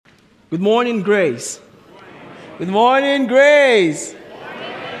Good morning, Grace. Good morning, Grace.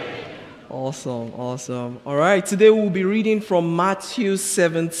 Awesome. All right, today we'll be reading from Matthew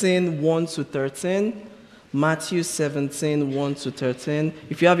 17, 1 to 13. Matthew 17, 1 to 13.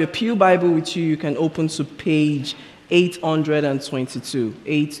 If you have your Pew Bible with you, you can open to page 822,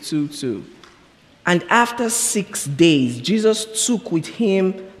 822. And after 6 days, Jesus took with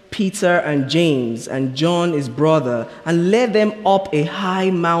him Peter and James and John his brother and led them up a high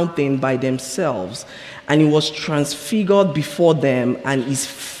mountain by themselves. And he was transfigured before them, and his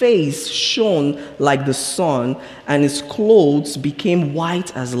face shone like the sun, and his clothes became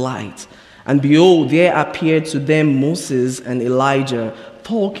white as light. And behold, there appeared to them Moses and Elijah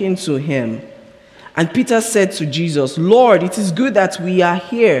talking to him. And Peter said to Jesus, Lord, it is good that we are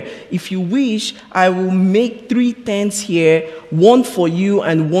here. If you wish, I will make 3 tents here, one for you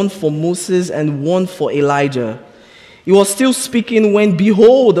and one for Moses and one for Elijah. He was still speaking when,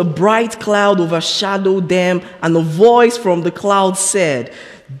 behold, a bright cloud overshadowed them, and a voice from the cloud said,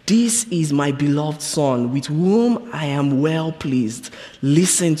 This is my beloved Son, with whom I am well pleased.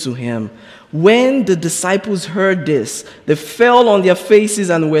 Listen to him. When the disciples heard this, they fell on their faces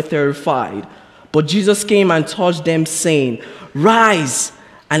and were terrified. But Jesus came and touched them, saying, Rise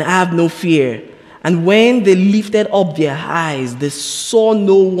and have no fear. And when they lifted up their eyes, they saw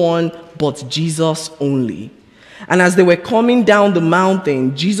no one but Jesus only. And as they were coming down the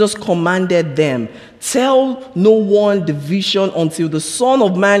mountain, Jesus commanded them, Tell no one the vision until the Son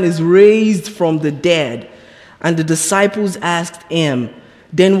of Man is raised from the dead. And the disciples asked him,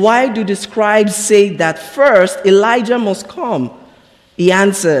 Then why do the scribes say that first Elijah must come? He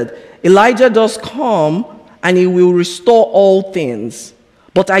answered, Elijah does come, and he will restore all things.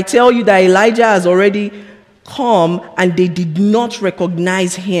 But I tell you that Elijah has already come, and they did not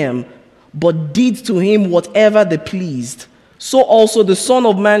recognize him, but did to him whatever they pleased. So also the Son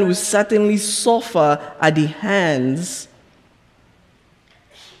of Man will certainly suffer at the hands.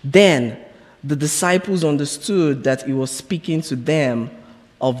 Then the disciples understood that he was speaking to them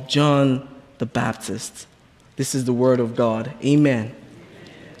of John the Baptist. This is the word of God. Amen.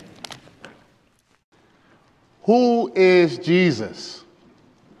 Who is Jesus?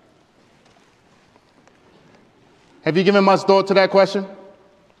 Have you given much thought to that question?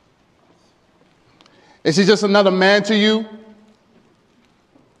 Is he just another man to you?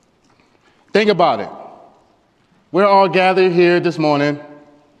 Think about it. We're all gathered here this morning,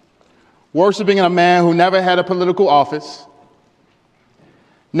 worshiping a man who never had a political office,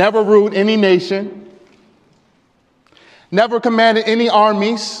 never ruled any nation, never commanded any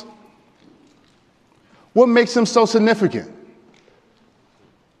armies. What makes him so significant?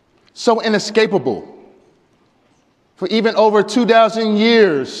 So inescapable? For even over 2,000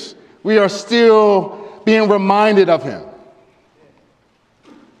 years, we are still being reminded of him.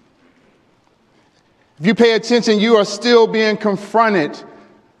 If you pay attention, you are still being confronted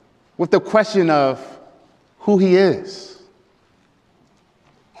with the question of who he is.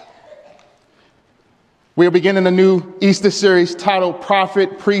 We are beginning a new Easter series titled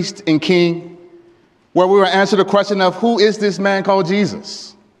Prophet, Priest, and King, where we will answer the question of who is this man called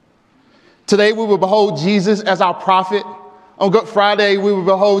Jesus. Today we will behold Jesus as our prophet. On Good Friday we will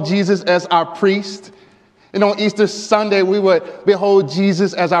behold Jesus as our priest. And on Easter Sunday we would behold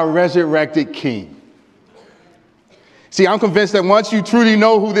Jesus as our resurrected King. See, I'm convinced that once you truly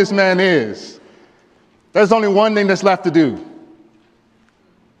know who this man is, there's only one thing that's left to do: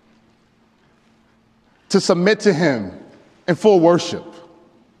 to submit to him in full worship.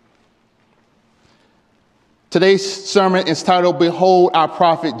 Today's sermon is titled, Behold Our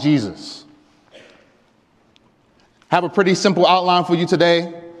Prophet Jesus. I have a pretty simple outline for you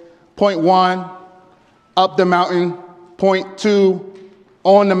today. Point 1, up the mountain. Point 2,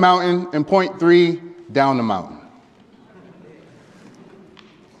 on the mountain. And point 3, down the mountain.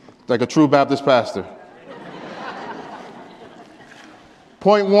 Like a true Baptist pastor.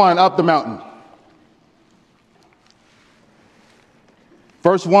 Point 1, up the mountain.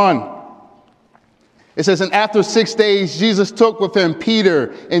 Verse 1. It says, and after 6 days, Jesus took with him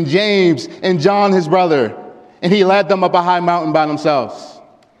Peter and James and John, his brother, and he led them up a high mountain by themselves.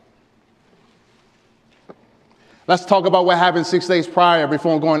 Let's talk about what happened 6 days prior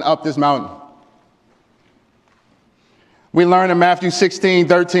before going up this mountain. We learn in Matthew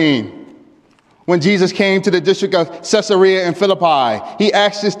 16:13, when Jesus came to the district of Caesarea in Philippi, he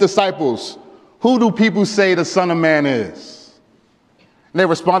asked his disciples, who do people say the Son of Man is? And they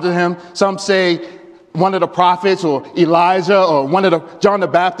responded to him. Some say one of the prophets, or Elijah, or one of the John the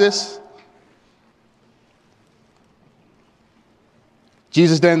Baptist.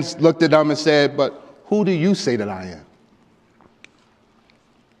 Jesus then looked at them and said, but who do you say that I am?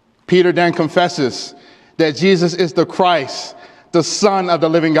 Peter then confesses that Jesus is the Christ, the Son of the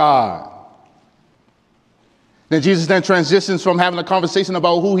living God. Then Jesus then transitions from having a conversation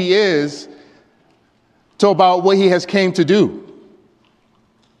about who he is to about what he has came to do.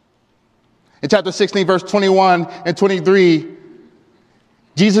 In chapter 16, verse 21 and 23,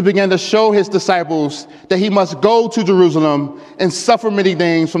 Jesus began to show his disciples that he must go to Jerusalem and suffer many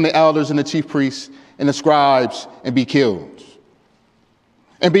things from the elders and the chief priests and the scribes and be killed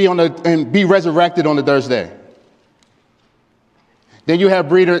and be resurrected on the third day. Then you have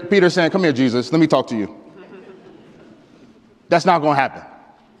Peter saying, "Come here, Jesus, let me talk to you." That's not going to happen.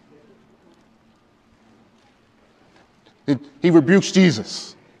 He rebukes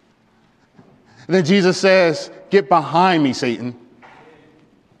Jesus. And then Jesus says, "Get behind me, Satan."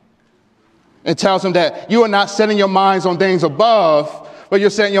 And tells him that you are not setting your minds on things above, but you're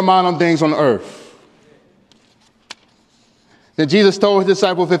setting your mind on things on earth. Then Jesus told his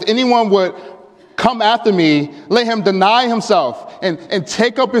disciples, if anyone would come after me, let him deny himself and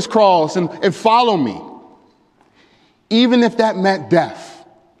take up his cross and follow me, even if that meant death.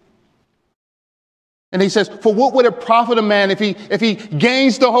 And he says, for what would it profit a man if he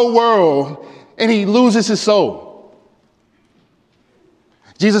gains the whole world and he loses his soul?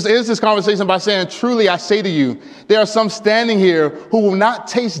 Jesus ends this conversation by saying, truly, I say to you, there are some standing here who will not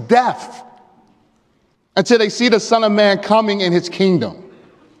taste death until they see the Son of Man coming in his kingdom.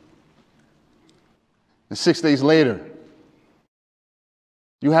 And 6 days later,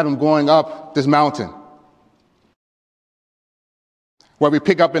 you had him going up this mountain, where we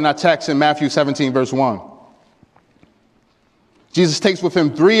pick up in our text in Matthew 17, verse 1. Jesus takes with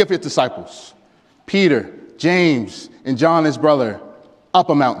him 3 of his disciples, Peter, James, and John, his brother, up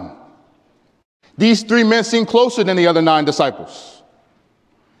a mountain. These 3 men seem closer than the other 9 disciples.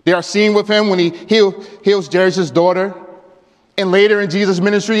 They are seen with him when he heals Jairus' daughter, and later in Jesus'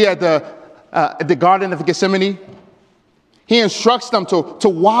 ministry at the Garden of Gethsemane, he instructs them to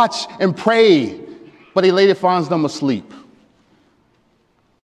watch and pray, but he later finds them asleep.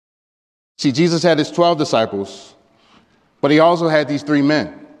 See, Jesus had his 12 disciples, but he also had these 3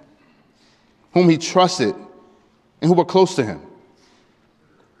 men whom he trusted and who were close to him.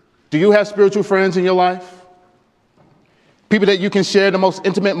 Do you have spiritual friends in your life? People that you can share the most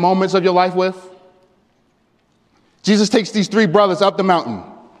intimate moments of your life with? Jesus takes these 3 brothers up the mountain.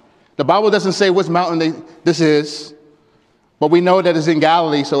 The Bible doesn't say which mountain this is, but we know that it's in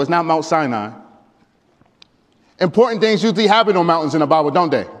Galilee, so it's not Mount Sinai. Important things usually happen on mountains in the Bible, don't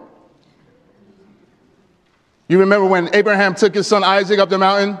they? You remember when Abraham took his son Isaac up the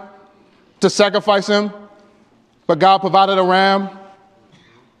mountain to sacrifice him, but God provided a ram?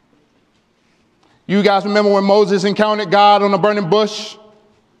 You guys remember when Moses encountered God on a burning bush?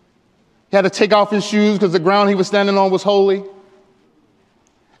 He had to take off his shoes because the ground he was standing on was holy.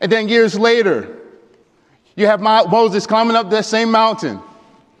 And then years later, you have Moses climbing up that same mountain,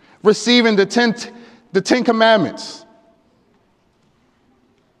 receiving the 10 Commandments.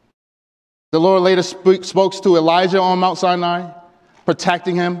 The Lord later spoke to Elijah on Mount Sinai,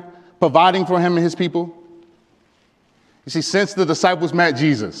 protecting him, providing for him and his people. You see, since the disciples met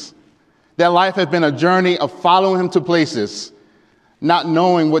Jesus, their life has been a journey of following him to places, not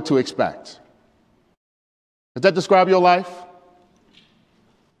knowing what to expect. Does that describe your life?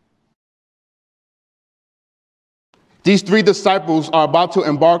 These 3 disciples are about to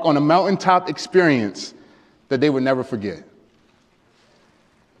embark on a mountaintop experience that they would never forget.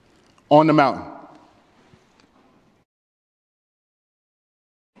 On the mountain.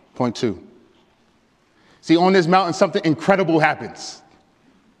 Point 2. See, on this mountain, something incredible happens.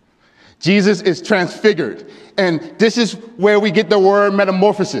 Jesus is transfigured, and this is where we get the word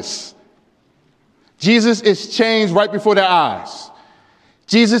metamorphosis. Jesus is changed right before their eyes.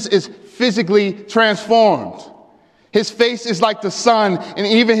 Jesus is physically transformed. His face is like the sun, and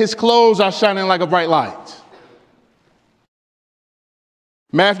even his clothes are shining like a bright light.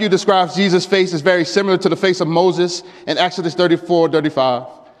 Matthew describes Jesus' face as very similar to the face of Moses in Exodus 34:35.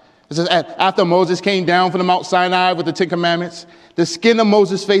 It says, after Moses came down from the Mount Sinai with the 10 Commandments, the skin of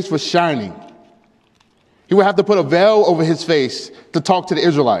Moses' face was shining. He would have to put a veil over his face to talk to the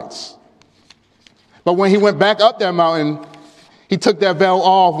Israelites. But when he went back up that mountain, he took that veil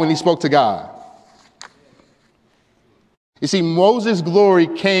off when he spoke to God. You see, Moses' glory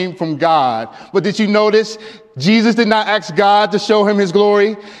came from God. But did you notice Jesus did not ask God to show him his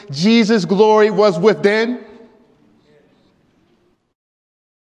glory? Jesus' glory was within.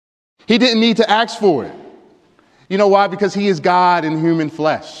 He didn't need to ask for it. You know why? Because he is God in human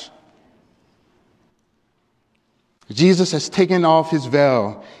flesh. Jesus has taken off his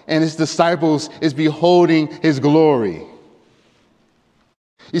veil, and his disciples is beholding his glory.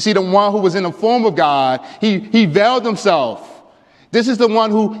 You see, the one who was in the form of God, he veiled himself. This is the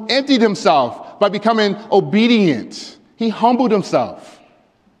one who emptied himself by becoming obedient. He humbled himself,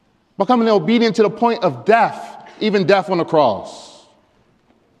 becoming obedient to the point of death, even death on the cross.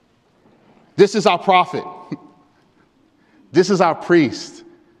 This is our prophet. This is our priest.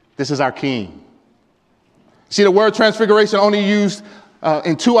 This is our king. See, the word transfiguration only used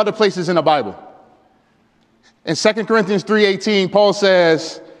in two other places in the Bible. In 2 Corinthians 3:18, Paul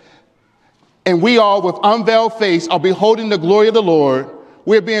says, and we all with unveiled face are beholding the glory of the Lord.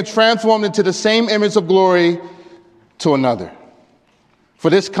 We're being transformed into the same image of glory to another.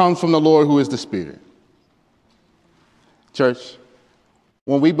 For this comes from the Lord who is the Spirit. Church,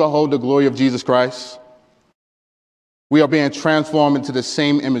 when we behold the glory of Jesus Christ, we are being transformed into the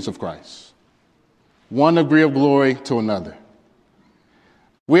same image of Christ. One degree of glory to another.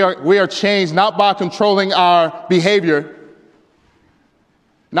 We are changed not by controlling our behavior,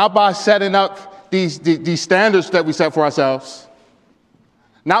 not by setting up these standards that we set for ourselves,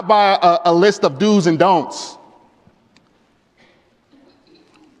 not by a list of do's and don'ts.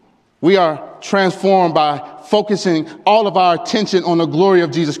 We are transformed by focusing all of our attention on the glory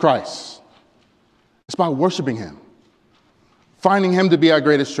of Jesus Christ. It's by worshiping him, finding him to be our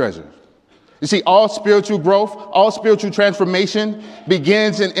greatest treasure. You see, all spiritual growth, all spiritual transformation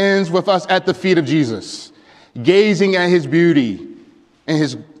begins and ends with us at the feet of Jesus, gazing at his beauty and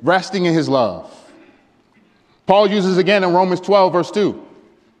his resting in his love. Paul uses again in Romans 12, verse 2.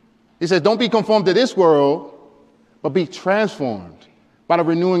 He says, don't be conformed to this world, but be transformed by the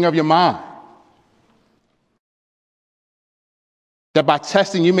renewing of your mind. That by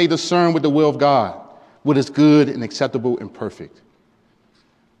testing you may discern with the will of God, what is good and acceptable and perfect.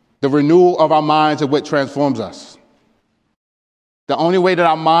 The renewal of our minds is what transforms us. The only way that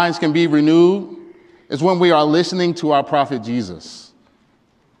our minds can be renewed is when we are listening to our prophet Jesus.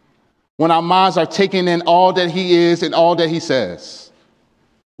 When our minds are taking in all that he is and all that he says,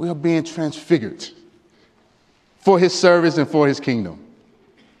 we are being transfigured for his service and for his kingdom.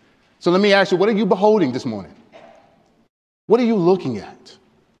 So let me ask you, what are you beholding this morning? What are you looking at?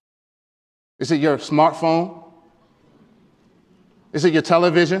 Is it your smartphone? Is it your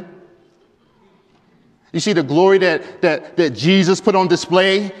television? You see the glory that Jesus put on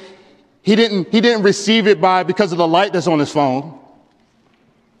display? He didn't receive it because of the light that's on his phone.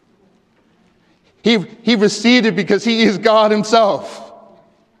 He received it because he is God himself.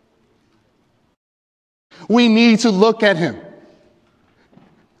 We need to look at him.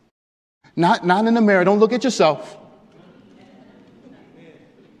 Not in the mirror. Don't look at yourself.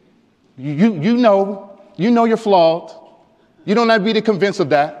 You know you're flawed. You don't have to be convinced of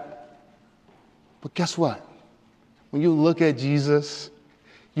that. But guess what? When you look at Jesus,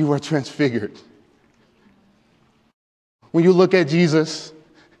 you are transfigured. When you look at Jesus,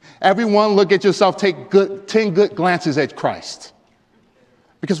 everyone look at yourself, take 10 good glances at Christ.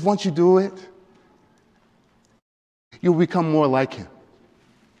 Because once you do it, you'll become more like him.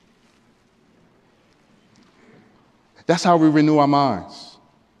 That's how we renew our minds.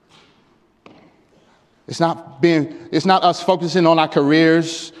 It's not us focusing on our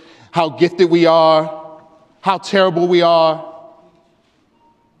careers, how gifted we are, how terrible we are.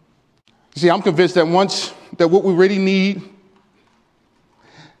 You see, I'm convinced that what we really need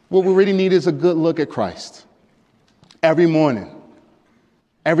is a good look at Christ. Every morning,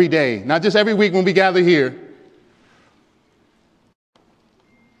 every day, not just every week when we gather here.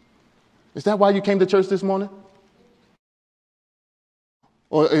 Is that why you came to church this morning?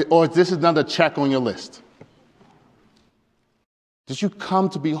 Or is this another check on your list? Did you come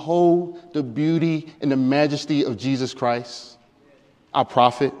to behold the beauty and the majesty of Jesus Christ, our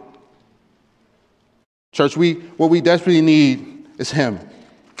prophet? Church, what we desperately need is him.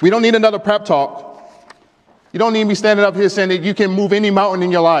 We don't need another pep talk. You don't need me standing up here saying that you can move any mountain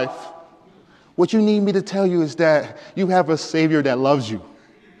in your life. What you need me to tell you is that you have a Savior that loves you.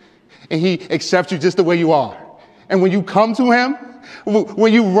 And he accepts you just the way you are. And when you come to him,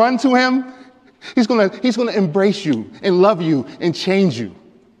 when you run to him, he's gonna embrace you and love you and change you.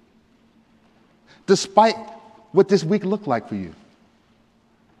 Despite what this week looked like for you.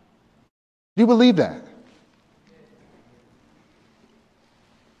 Do you believe that?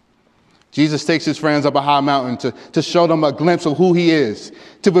 Jesus takes his friends up a high mountain to show them a glimpse of who he is,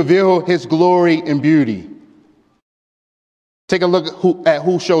 to reveal his glory and beauty. Take a look at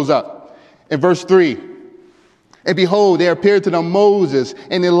who shows up. In verse 3, and behold, there appeared to them Moses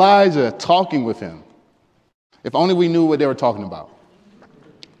and Elijah talking with him. If only we knew what they were talking about.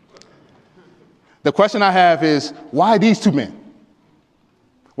 The question I have is, why these two men?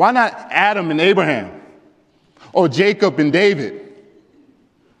 Why not Adam and Abraham? Or Jacob and David?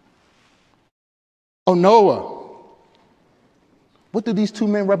 or Noah. What do these two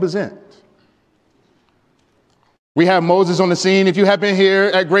men represent? We have Moses on the scene. If you have been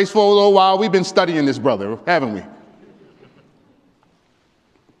here at Grace for a little while, we've been studying this brother, haven't we?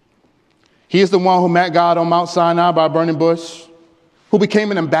 He is the one who met God on Mount Sinai by a burning bush, who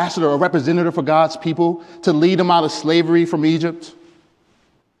became an ambassador, a representative for God's people to lead them out of slavery from Egypt,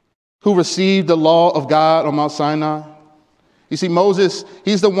 who received the law of God on Mount Sinai. You see, Moses,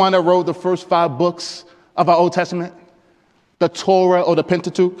 he's the one that wrote the first 5 books of our Old Testament, the Torah or the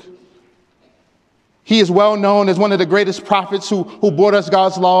Pentateuch. He is well known as one of the greatest prophets who brought us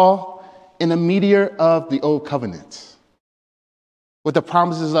God's law in the mediator of the Old Covenant, with the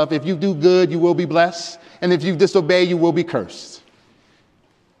promises of if you do good, you will be blessed, and if you disobey, you will be cursed.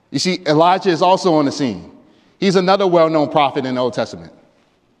 You see, Elijah is also on the scene. He's another well-known prophet in the Old Testament.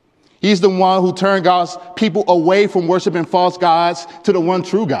 He's the one who turned God's people away from worshiping false gods to the one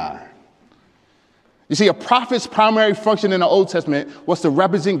true God. You see, a prophet's primary function in the Old Testament was to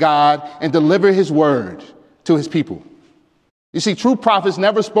represent God and deliver his word to his people. You see, true prophets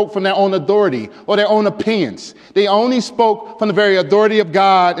never spoke from their own authority or their own opinions. They only spoke from the very authority of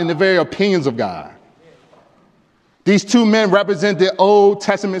God and the very opinions of God. These two men represent the Old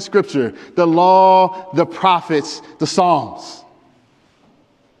Testament scripture, the law, the prophets, the Psalms,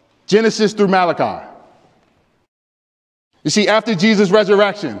 Genesis through Malachi. You see, after Jesus'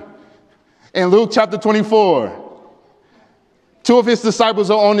 resurrection, in Luke chapter 24, 2 of his disciples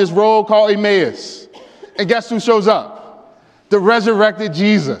are on this road called Emmaus. And guess who shows up? The resurrected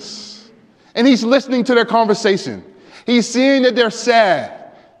Jesus. And he's listening to their conversation. He's seeing that they're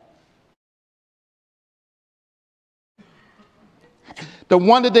sad. The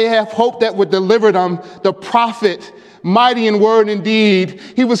one that they have hoped that would deliver them, the prophet, mighty in word and deed,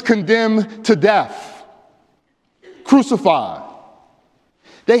 he was condemned to death, crucified.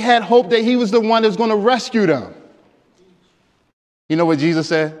 They had hope that he was the one that's going to rescue them. You know what Jesus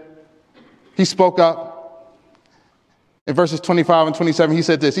said? He spoke up. In verses 25 and 27, he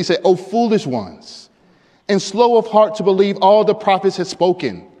said this. He said, "O foolish ones, and slow of heart to believe all the prophets had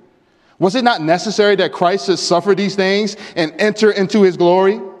spoken. Was it not necessary that Christ should suffer these things and enter into his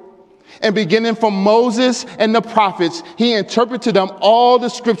glory? And beginning from Moses and the prophets, he interpreted to them all the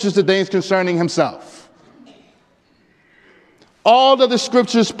scriptures, the things concerning himself." All of the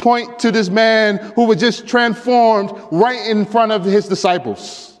scriptures point to this man who was just transformed right in front of his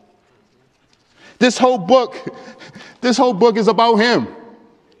disciples. This whole book is about him.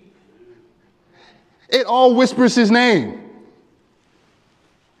 It all whispers his name.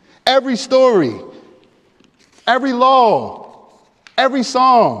 Every story, every law, every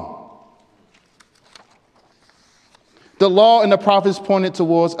song. The law and the prophets pointed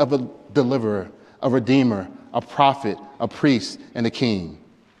towards of a deliverer, a redeemer, a prophet, a priest, and a king.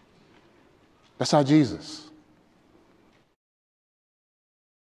 That's our Jesus.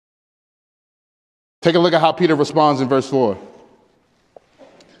 Take a look at how Peter responds in verse 4.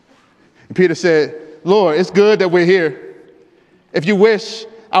 And Peter said, "Lord, it's good that we're here. If you wish,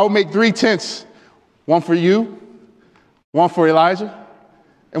 I will make 3 tents, one for you, one for Elijah,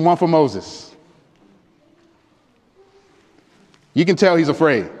 and one for Moses." You can tell he's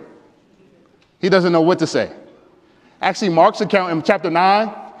afraid. He doesn't know what to say. Actually, Mark's account in chapter 9,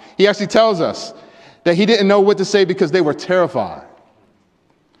 he actually tells us that he didn't know what to say because they were terrified.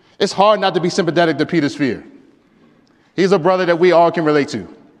 It's hard not to be sympathetic to Peter's fear. He's a brother that we all can relate to.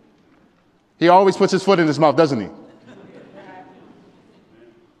 He always puts his foot in his mouth, doesn't he?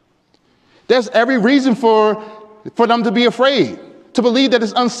 There's every reason for them to be afraid, to believe that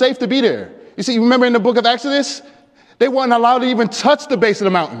it's unsafe to be there. You see, you remember in the book of Exodus, they weren't allowed to even touch the base of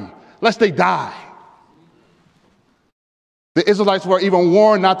the mountain, lest they die. The Israelites were even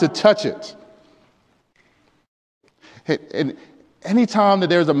warned not to touch it. And anytime that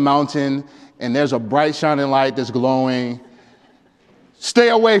there's a mountain and there's a bright shining light that's glowing, stay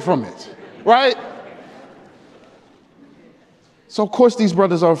away from it, right? So of course these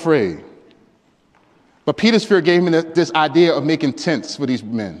brothers are afraid. But Peter's fear gave him this idea of making tents for these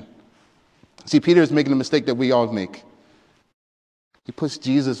men. See, Peter is making a mistake that we all make. He puts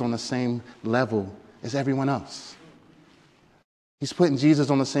Jesus on the same level as everyone else. He's putting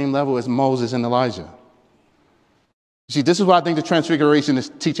Jesus on the same level as Moses and Elijah. See, this is what I think the Transfiguration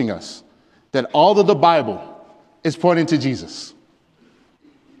is teaching us, that all of the Bible is pointing to Jesus.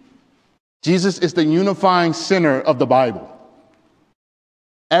 Jesus is the unifying center of the Bible.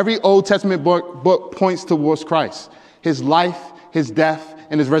 Every Old Testament book points towards Christ, his life, his death,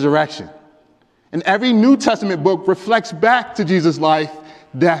 and his resurrection. And every New Testament book reflects back to Jesus' life,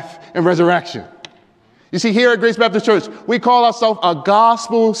 death, and resurrection. You see, here at Grace Baptist Church, we call ourselves a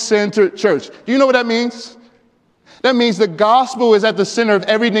gospel-centered church. Do you know what that means? That means the gospel is at the center of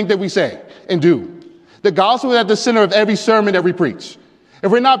everything that we say and do. The gospel is at the center of every sermon that we preach.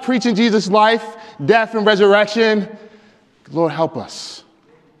 If we're not preaching Jesus' life, death, and resurrection, Lord, help us.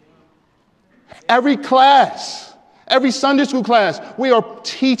 Every class, every Sunday school class, we are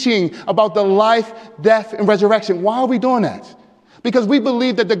teaching about the life, death, and resurrection. Why are we doing that? Because we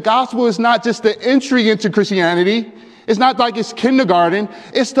believe that the gospel is not just the entry into Christianity. It's not like it's kindergarten.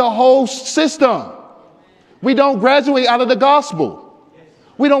 It's the whole system. We don't graduate out of the gospel.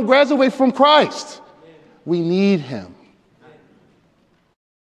 We don't graduate from Christ. We need him.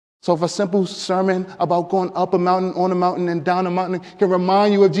 So if a simple sermon about going up a mountain, on a mountain, and down a mountain can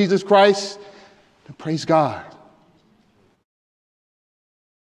remind you of Jesus Christ, then praise God.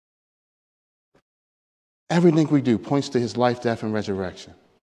 Everything we do points to his life, death, and resurrection.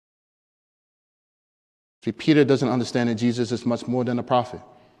 See, Peter doesn't understand that Jesus is much more than a prophet.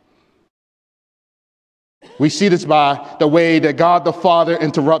 We see this by the way that God the Father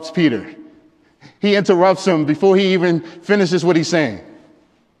interrupts Peter. He interrupts him before he even finishes what he's saying.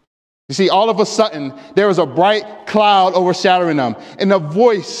 You see, all of a sudden, there is a bright cloud overshadowing them, and a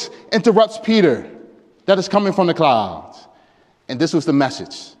voice interrupts Peter that is coming from the clouds. And this was the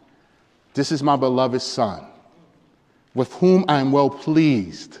message. This is my beloved Son, with whom I am well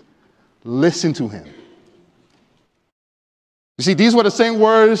pleased. Listen to him. You see, these were the same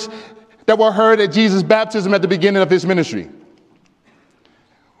words that were heard at Jesus' baptism at the beginning of his ministry.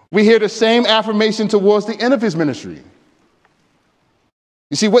 We hear the same affirmation towards the end of his ministry.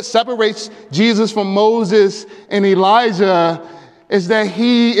 You see, what separates Jesus from Moses and Elijah is that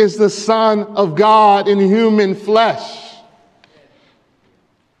he is the Son of God in human flesh.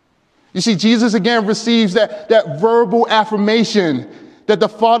 You see, Jesus again receives that verbal affirmation that the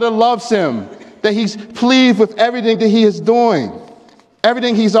Father loves him, that he's pleased with everything that he is doing,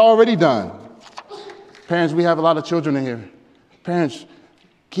 everything he's already done. Parents, we have a lot of children in here. Parents,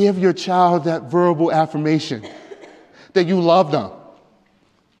 give your child that verbal affirmation that you love them,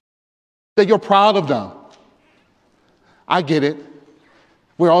 that you're proud of them. I get it.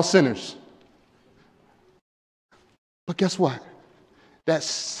 We're all sinners. But guess what? That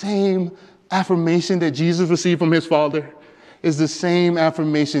same affirmation that Jesus received from his Father is the same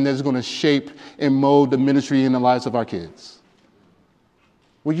affirmation that is going to shape and mold the ministry in the lives of our kids.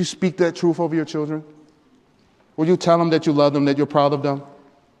 Will you speak that truth over your children? Will you tell them that you love them, that you're proud of them,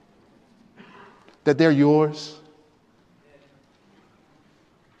 that they're yours?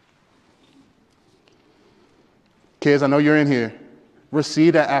 Kids, I know you're in here.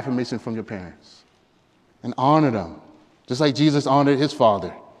 Receive that affirmation from your parents and honor them, just like Jesus honored his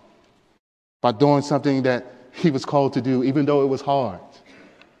Father by doing something that he was called to do, even though it was hard.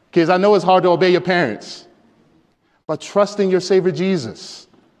 Kids, I know it's hard to obey your parents, but trust in your Savior Jesus,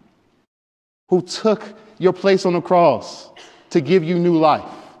 who took your place on the cross to give you new life.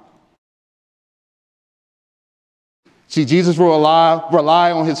 See, Jesus will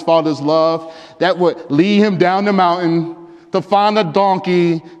rely on his Father's love that would lead him down the mountain to find a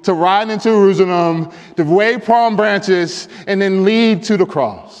donkey, to ride into Jerusalem, to wave palm branches, and then lead to the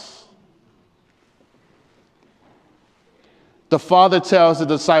cross. The Father tells the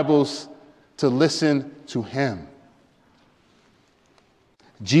disciples to listen to him.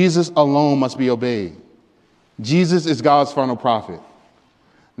 Jesus alone must be obeyed. Jesus is God's final prophet.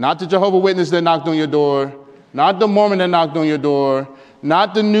 Not the Jehovah's Witness that knocked on your door, not the Mormon that knocked on your door,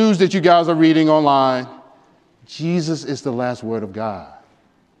 not the news that you guys are reading online. Jesus is the last word of God.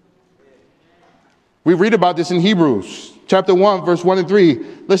 We read about this in Hebrews, chapter 1, verse 1 and 3.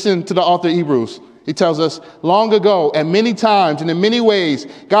 Listen to the author of Hebrews. He tells us, long ago, at many times and in many ways,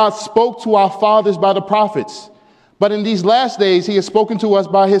 God spoke to our fathers by the prophets. But in these last days, he has spoken to us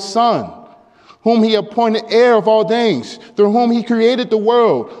by his Son, whom he appointed heir of all things, through whom he created the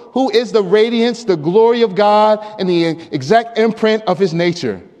world, who is the radiance, the glory of God, and the exact imprint of his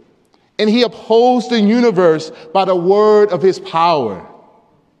nature. And he upholds the universe by the word of his power.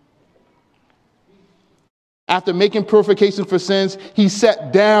 After making purification for sins, he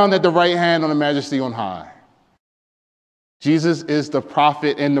sat down at the right hand of the Majesty on high. Jesus is the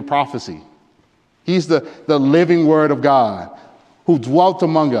prophet and the prophecy. He's the living word of God who dwelt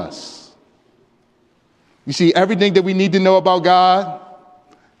among us. You see, everything that we need to know about God,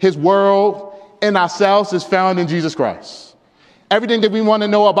 his world, and ourselves is found in Jesus Christ. Everything that we want to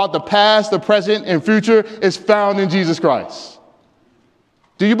know about the past, the present, and future is found in Jesus Christ.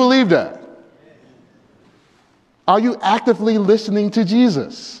 Do you believe that? Are you actively listening to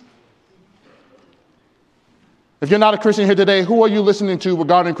Jesus? If you're not a Christian here today, who are you listening to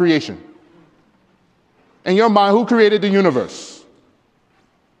regarding creation? In your mind, who created the universe?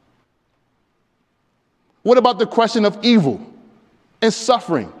 What about the question of evil and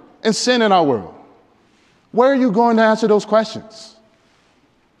suffering and sin in our world? Where are you going to answer those questions?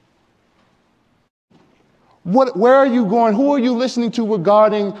 Where are you going? Who are you listening to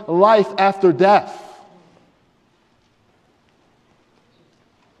regarding life after death?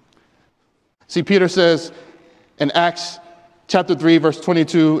 See, Peter says in Acts chapter 3, verse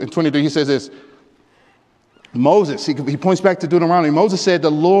 22 and 23, he says this. Moses, he points back to Deuteronomy. Moses said,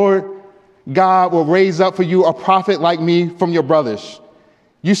 the Lord God will raise up for you a prophet like me from your brothers.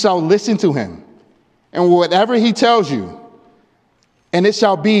 You shall listen to him, and whatever he tells you, and it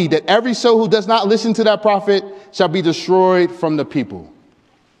shall be that every soul who does not listen to that prophet shall be destroyed from the people.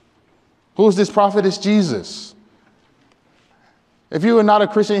 Who is this prophet? It's Jesus. If you are not a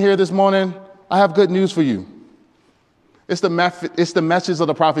Christian here this morning, I have good news for you. It's the message of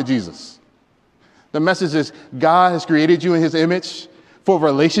the prophet Jesus. The message is God has created you in his image for a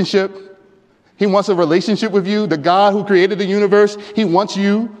relationship. He wants a relationship with you. The God who created the universe, he wants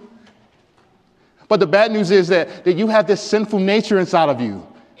you. But the bad news is that you have this sinful nature inside of you.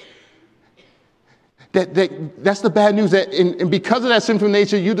 That's the bad news. And because of that sinful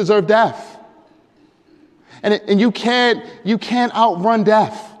nature, you deserve death. And you can't outrun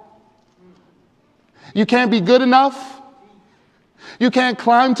death. You can't be good enough. You can't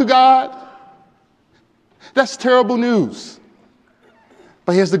climb to God. That's terrible news.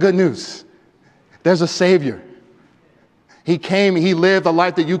 But here's the good news. There's a Savior. He came, he lived a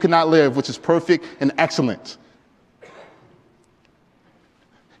life that you cannot live, which is perfect and excellent.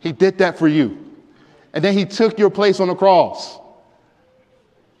 He did that for you. And then he took your place on the cross.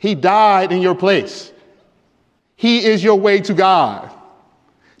 He died in your place. He is your way to God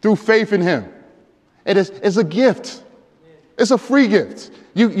through faith in him. It's a gift. It's a free gift.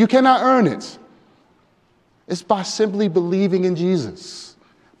 You cannot earn it. It's by simply believing in Jesus,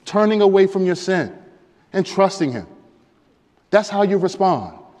 turning away from your sin and trusting him. That's how you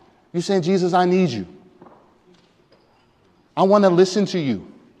respond. You're saying, Jesus, I need you. I want to listen to you.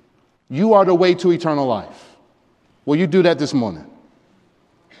 You are the way to eternal life. Will you do that this morning?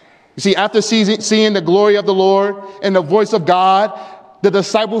 You see, after seeing the glory of the Lord and the voice of God, the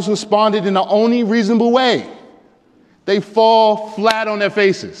disciples responded in the only reasonable way. They fall flat on their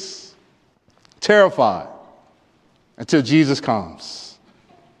faces, terrified, until Jesus comes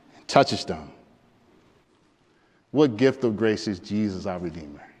and touches them. What gift of grace is Jesus, our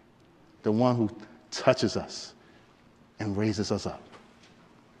Redeemer, the one who touches us and raises us up.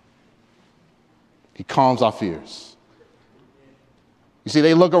 He calms our fears. You see,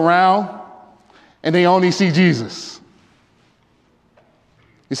 they look around and they only see Jesus.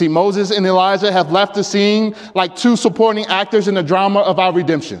 You see, Moses and Elijah have left the scene like two supporting actors in the drama of our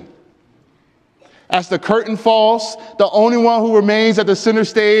redemption. As the curtain falls, the only one who remains at the center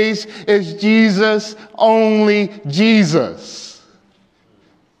stage is Jesus, only Jesus.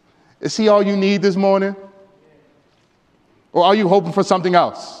 Is he all you need this morning? Or are you hoping for something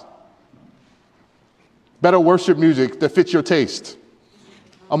else? Better worship music that fits your taste,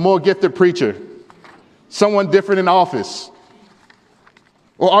 a more gifted preacher, someone different in office?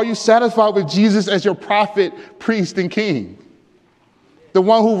 Or are you satisfied with Jesus as your prophet, priest, and king? The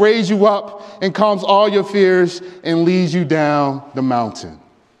one who raised you up and calms all your fears and leads you down the mountain.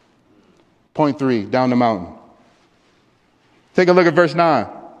 Point 3, down the mountain. Take a look at verse 9.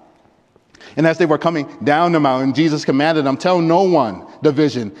 And as they were coming down the mountain, Jesus commanded them, tell no one the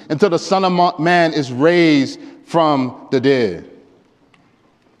vision until the Son of Man is raised from the dead.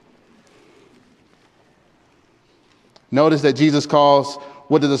 Notice that Jesus calls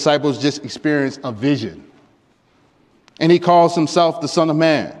what the disciples just experienced a vision. And he calls himself the Son of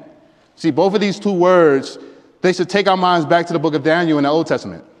Man. See, both of these two words, they should take our minds back to the book of Daniel in the Old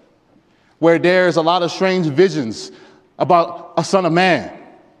Testament, where there's a lot of strange visions about a Son of Man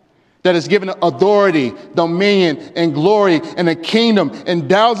that is given authority, dominion, and glory, and a kingdom, and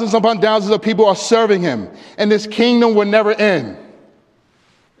thousands upon thousands of people are serving him, and this kingdom will never end.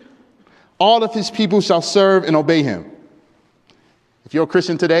 All of his people shall serve and obey him. If you're a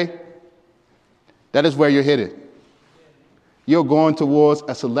Christian today, that is where you're headed. You're going towards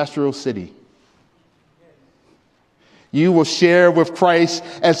a celestial city. You will share with Christ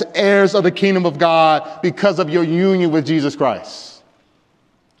as heirs of the kingdom of God because of your union with Jesus Christ.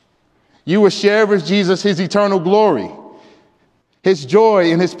 You will share with Jesus his eternal glory, his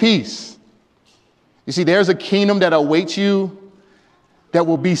joy, and his peace. You see, there's a kingdom that awaits you that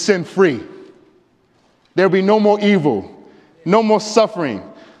will be sin-free. There will be no more evil, no more suffering,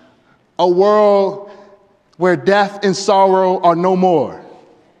 a world where death and sorrow are no more.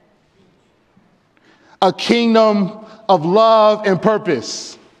 a kingdom of love and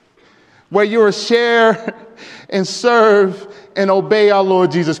purpose, where you will share and serve and obey our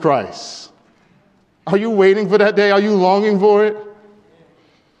Lord Jesus Christ. Are you waiting for that day? Are you longing for it?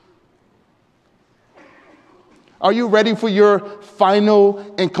 Are you ready for your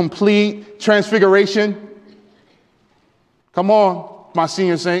final and complete transfiguration? Come on, my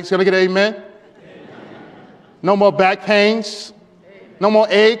senior saints. Can I get an amen? Amen. No more back pains. Amen. No more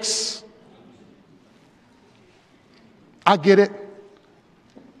aches. I get it.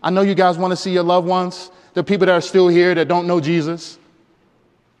 I know you guys want to see your loved ones, the people that are still here that don't know Jesus.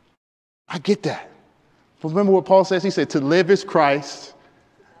 I get that. But remember what Paul says? He said, to live is Christ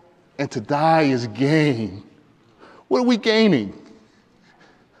and to die is gain. What are we gaining?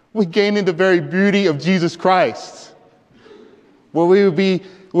 We're gaining the very beauty of Jesus Christ, where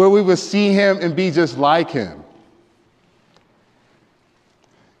we would see him and be just like him.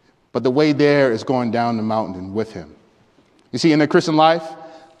 But the way there is going down the mountain with him. You see, in the Christian life,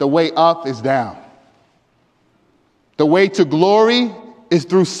 the way up is down. The way to glory is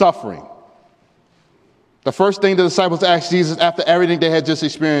through suffering. The first thing the disciples asked Jesus after everything they had just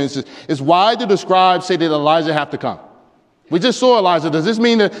experienced is why do the scribes say that Elijah have to come? We just saw Elijah. Does this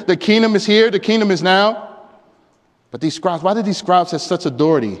mean that the kingdom is here? The kingdom is now? But these scribes, why did these scribes have such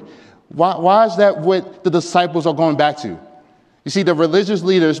authority? Why is that what the disciples are going back to? You see, the religious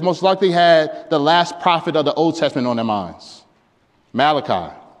leaders most likely had the last prophet of the Old Testament on their minds,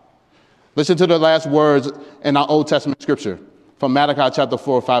 Malachi. Listen to the last words in our Old Testament scripture from Malachi chapter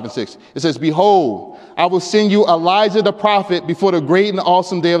 4, 5, and 6. It says, behold, I will send you Elijah the prophet before the great and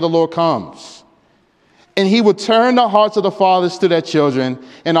awesome day of the Lord comes. And he will turn the hearts of the fathers to their children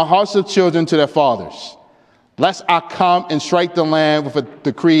and the hearts of children to their fathers, lest I come and strike the land with a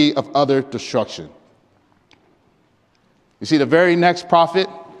decree of utter destruction. You see, the very next prophet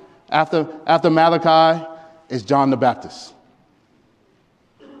after Malachi is John the Baptist,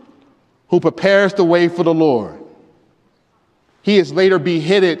 who prepares the way for the Lord. He is later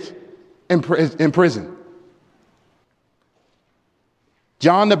beheaded in prison.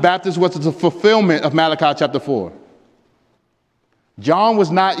 John the Baptist was the fulfillment of Malachi chapter 4. John was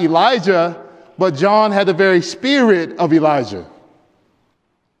not Elijah, but John had the very spirit of Elijah,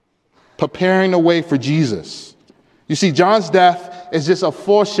 preparing the way for Jesus. You see, John's death is just a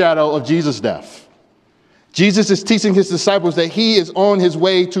foreshadow of Jesus' death. Jesus is teaching his disciples that he is on his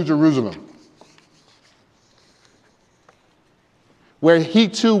way to Jerusalem, where he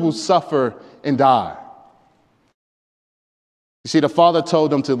too will suffer and die. You see, the Father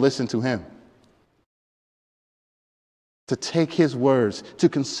told them to listen to him, to take his words, to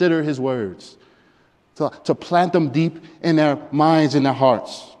consider his words, to plant them deep in their minds and their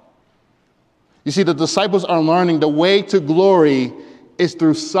hearts. You see, the disciples are learning the way to glory is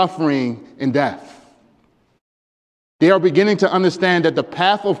through suffering and death. They are beginning to understand that the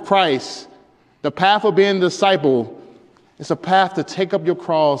path of Christ, the path of being a disciple, is a path to take up your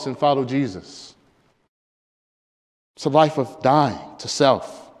cross and follow Jesus. It's a life of dying to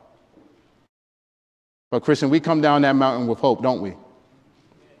self. But Christian, we come down that mountain with hope, don't we?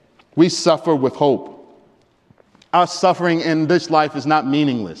 We suffer with hope. Our suffering in this life is not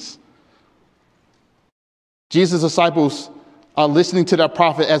meaningless. Jesus' disciples are listening to that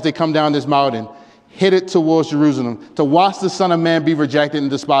prophet as they come down this mountain, headed towards Jerusalem, to watch the Son of Man be rejected and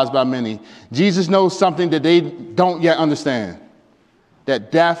despised by many. Jesus knows something that they don't yet understand,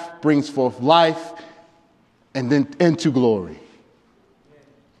 that death brings forth life and then into glory,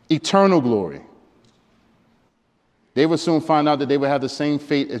 eternal glory. They would soon find out that they would have the same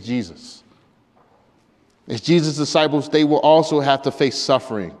fate as Jesus. As Jesus' disciples, they will also have to face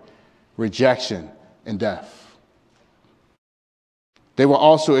suffering, rejection, and death. They will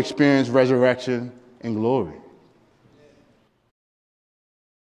also experience resurrection and glory.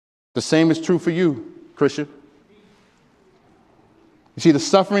 The same is true for you, Christian. You see, the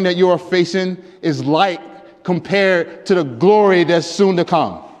suffering that you are facing is light compared to the glory that's soon to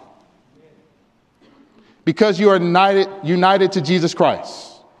come, because you are united to Jesus Christ.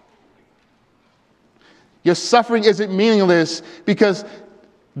 Your suffering isn't meaningless because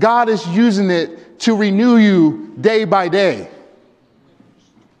God is using it to renew you day by day.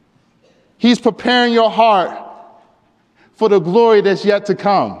 He's preparing your heart for the glory that's yet to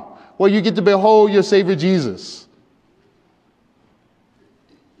come, where you get to behold your Savior Jesus.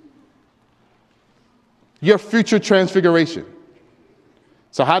 Your future transfiguration.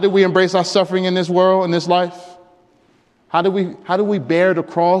 So how do we embrace our suffering in this world, in this life? How do we bear the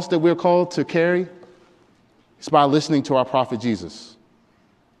cross that we're called to carry? It's by listening to our prophet Jesus,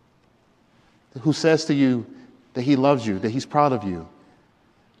 who says to you that he loves you, that he's proud of you,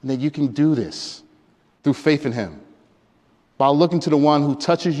 and that you can do this. through faith in him, by looking to the one who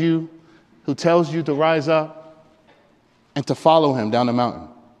touches you, who tells you to rise up and to follow him down the mountain.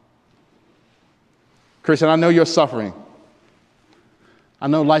 Christian, I know you're suffering. I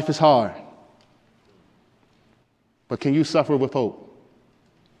know life is hard. But can you suffer with hope?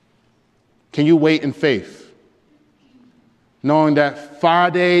 Can you wait in faith, knowing that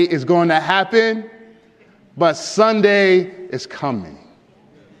Friday is going to happen, but Sunday is coming?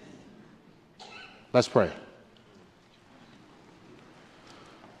 Let's pray.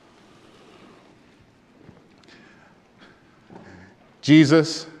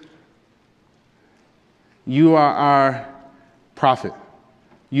 Jesus, you are our prophet.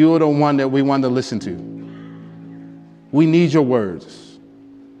 You are the one that we want to listen to. We need your words.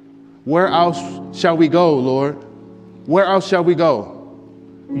 Where else shall we go, Lord? Where else shall we go?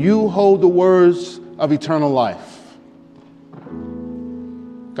 You hold the words of eternal life.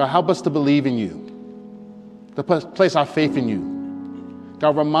 God, help us to believe in you, to place our faith in you.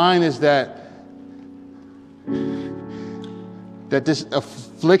 God, remind us that this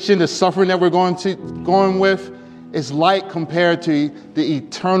affliction, the suffering that we're going with is light compared to the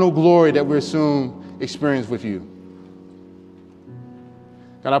eternal glory that we'll soon experience with you.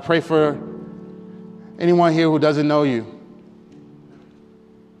 God, I pray for anyone here who doesn't know you.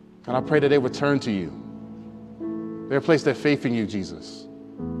 God, I pray that they would turn to you. They would place their faith in you, Jesus.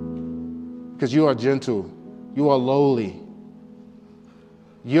 Because you are gentle. You are lowly.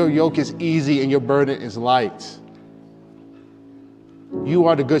 Your yoke is easy and your burden is light. You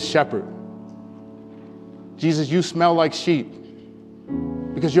are the good shepherd. Jesus, you smell like sheep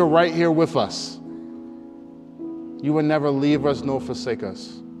because you're right here with us. You will never leave us nor forsake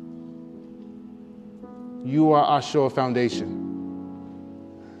us. You are our sure foundation.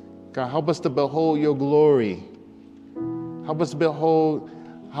 God, help us to behold your glory. Help us to behold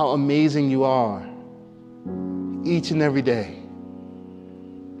how amazing you are each and every day.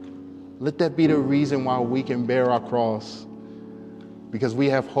 Let that be the reason why we can bear our cross, because we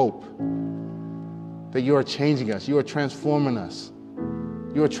have hope that you are changing us, you are transforming us,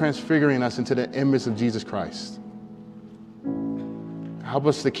 you are transfiguring us into the image of Jesus Christ. Help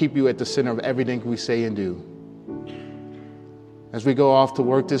us to keep you at the center of everything we say and do. As we go off to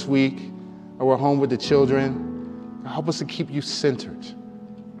work this week, or we're home with the children, help us to keep you centered.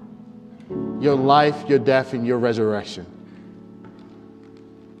 Your life, your death, and your resurrection.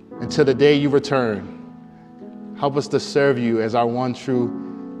 Until the day you return, help us to serve you as our one true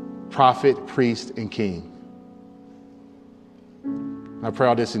prophet, priest, and king. I pray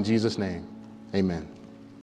all this in Jesus' name. Amen.